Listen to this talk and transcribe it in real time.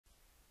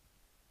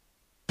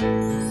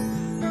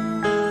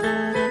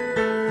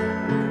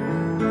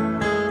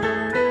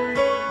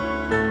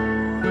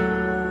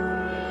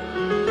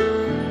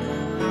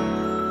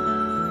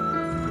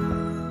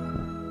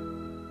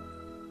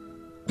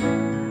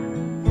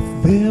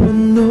There were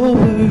no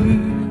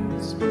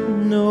words,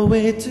 no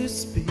way to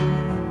speak,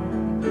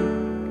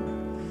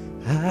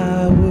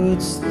 I would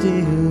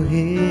still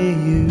hear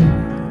you.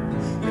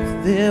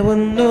 If there were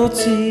no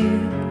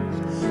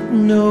tears,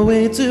 no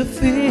way to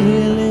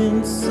feel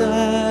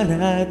inside,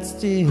 I'd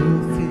still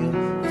feel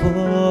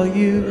for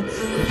you.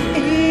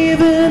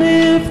 Even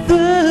if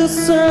the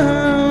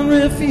sun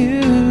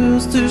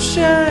refused to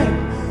shine,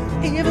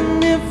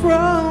 even if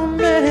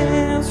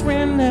romance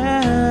ran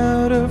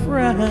out of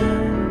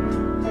rhyme,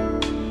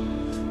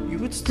 you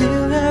would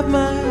still have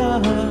my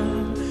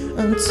heart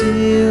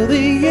until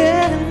the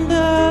end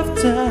of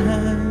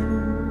time.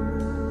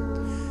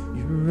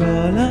 You're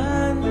all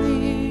I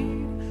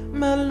need,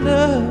 my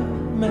love,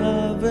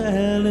 my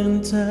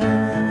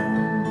Valentine.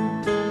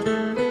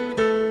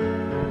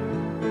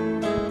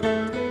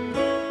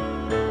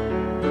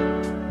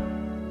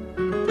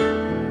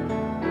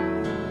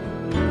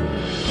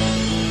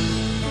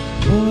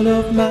 All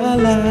of my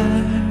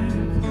life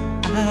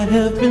I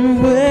have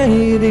been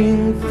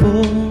waiting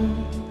for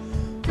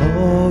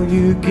all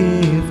you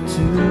give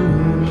to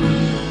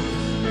me.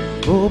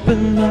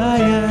 Open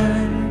my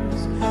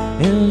eyes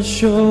and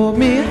show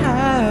me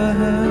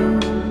how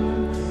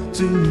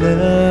to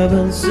love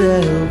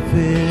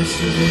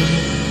unselfishly.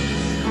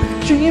 I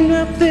dreamed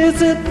of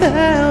this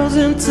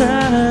 1,000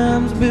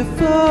 times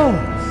before.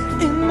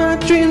 In my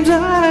dreams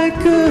I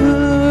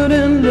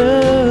couldn't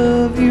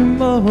love you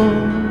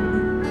more.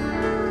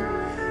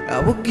 I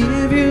will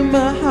give you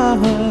my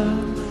heart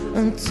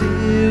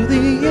until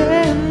the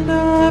end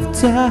of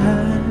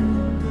time.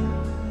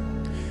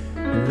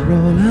 You're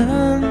all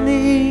I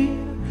need,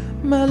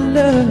 my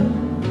love,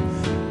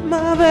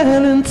 my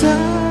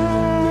Valentine.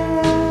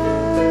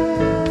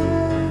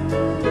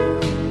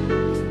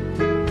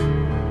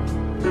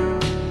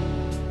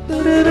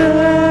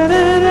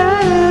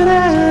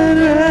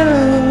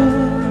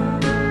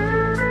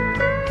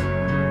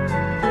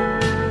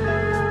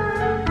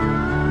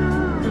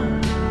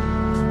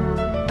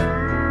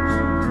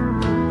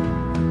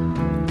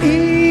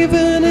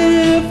 Even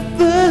if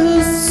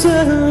the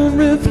sun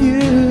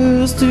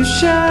refused to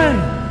shine,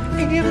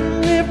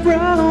 even if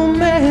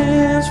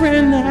romance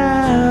ran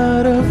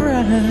out of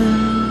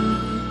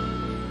rhyme,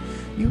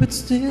 you would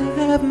still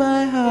have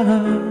my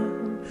heart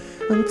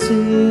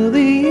until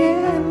the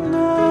end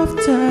of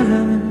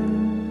time.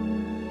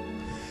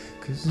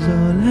 'Cause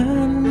all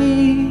I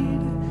need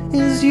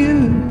is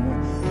you,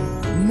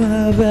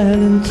 my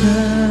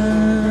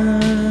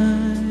Valentine.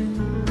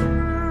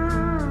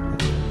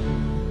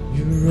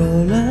 You're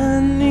all I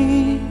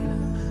need,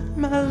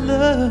 my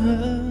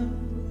love,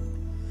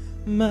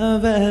 my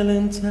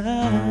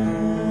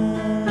Valentine.